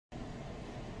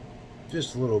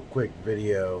Just a little quick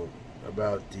video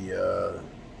about the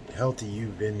Healthy You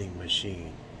vending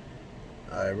machine.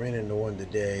 I ran into one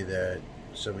today that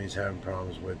somebody's having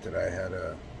problems with that I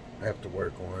have to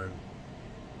work on.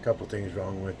 A couple things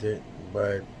wrong with it,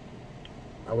 but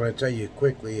I want to tell you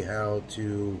quickly how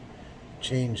to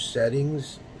change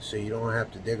settings so you don't have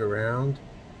to dig around.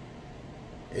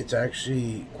 It's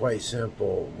actually quite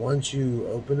simple. Once you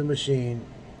open the machine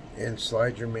and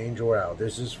slide your main drawer out,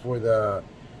 this is for the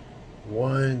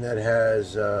one that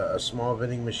has a small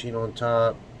vending machine on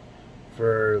top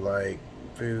for like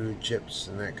food, chips,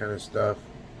 and that kind of stuff.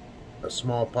 A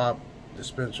small pop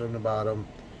dispenser on the bottom,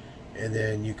 and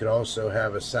then you could also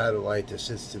have a satellite that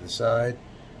sits to the side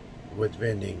with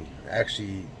vending.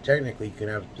 Actually, technically, you can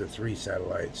have up to 3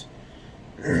 satellites.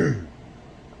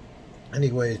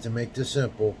 Anyways, to make this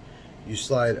simple, you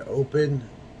slide open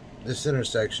this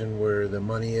intersection where the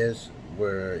money is,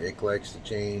 where it collects the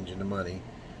change and the money.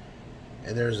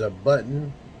 And there's a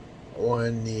button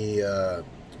on the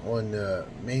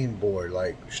main board,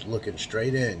 like looking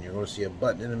straight in. You're going to see a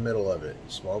button in the middle of it,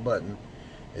 a small button.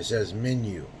 It says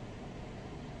menu.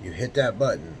 You hit that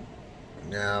button.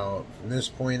 Now, from this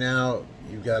point out,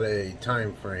 you've got a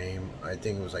time frame. I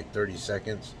think it was like 30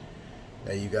 seconds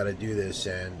that you got to do this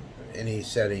in. Any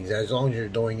settings, as long as you're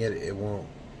doing it, it won't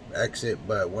exit.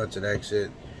 But once it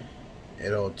exits,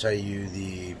 it'll tell you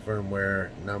the firmware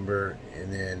number,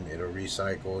 and then it'll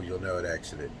recycle. You'll know it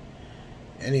exited.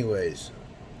 Anyways,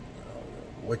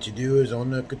 what you do is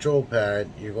on the control pad,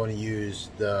 you're going to use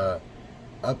the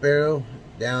up arrow,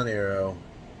 down arrow,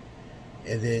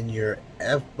 and then your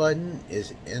F button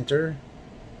is enter,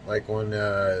 like on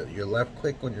your left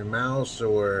click on your mouse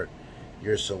or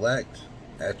your select.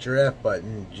 That's your F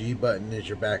button. G button is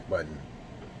your back button.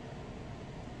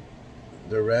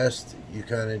 The rest you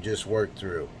kind of just work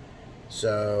through.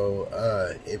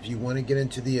 So if you want to get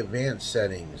into the advanced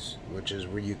settings, which is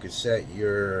where you could set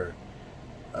your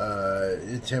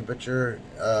temperature,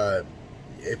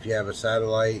 if you have a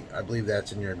satellite, I believe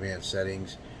that's in your advanced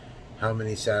settings. How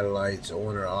many satellites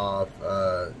on or off.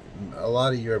 A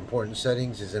lot of your important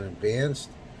settings is in advanced.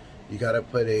 You got to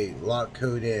put a lock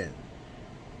code in.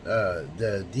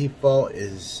 The default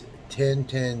is 10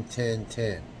 10 10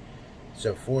 10.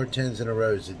 So 4 10s in a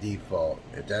row is the default.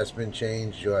 If that's been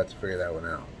changed, you'll have to figure that one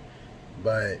out.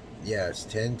 But yeah, it's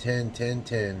 10 10 10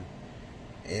 10.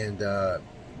 And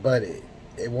but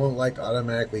it won't like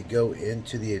automatically go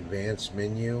into the advanced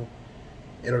menu.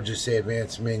 It'll just say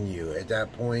advanced menu. At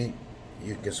that point,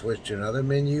 you can switch to another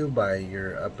menu by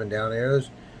your up and down arrows,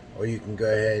 or you can go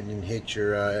ahead and hit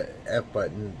your F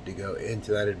button to go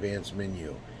into that advanced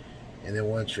menu. And then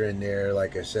once you're in there,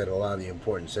 like I said, a lot of the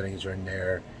important settings are in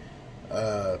there.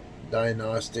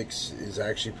 Diagnostics is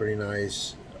actually pretty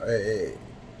nice.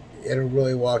 It'll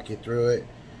really walk you through it,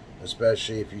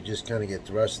 especially if you just kind of get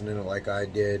thrusting in it like I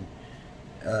did.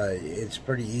 It's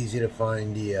pretty easy to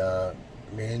find the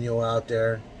manual out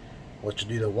there, what you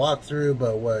do the walkthrough.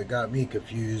 But what got me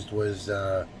confused was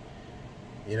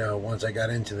once I got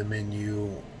into the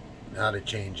menu, how to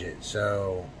change it.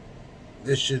 So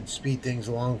this should speed things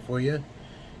along for you.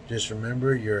 Just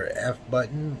remember, your F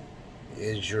button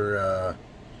is your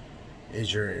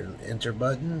enter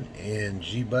button, and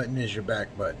G button is your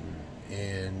back button,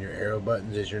 and your arrow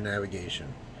buttons is your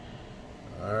navigation.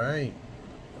 Alright,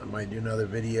 I might do another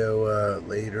video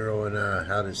later on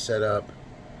how to set up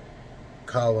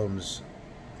columns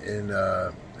and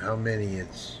how many.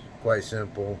 It's quite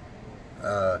simple.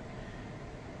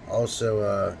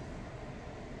 Also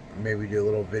maybe do a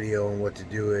little video on what to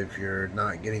do if you're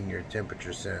not getting your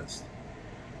temperature sensed.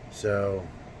 So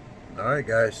alright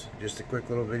guys, just a quick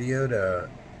little video to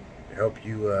help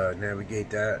you navigate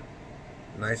that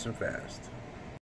nice and fast.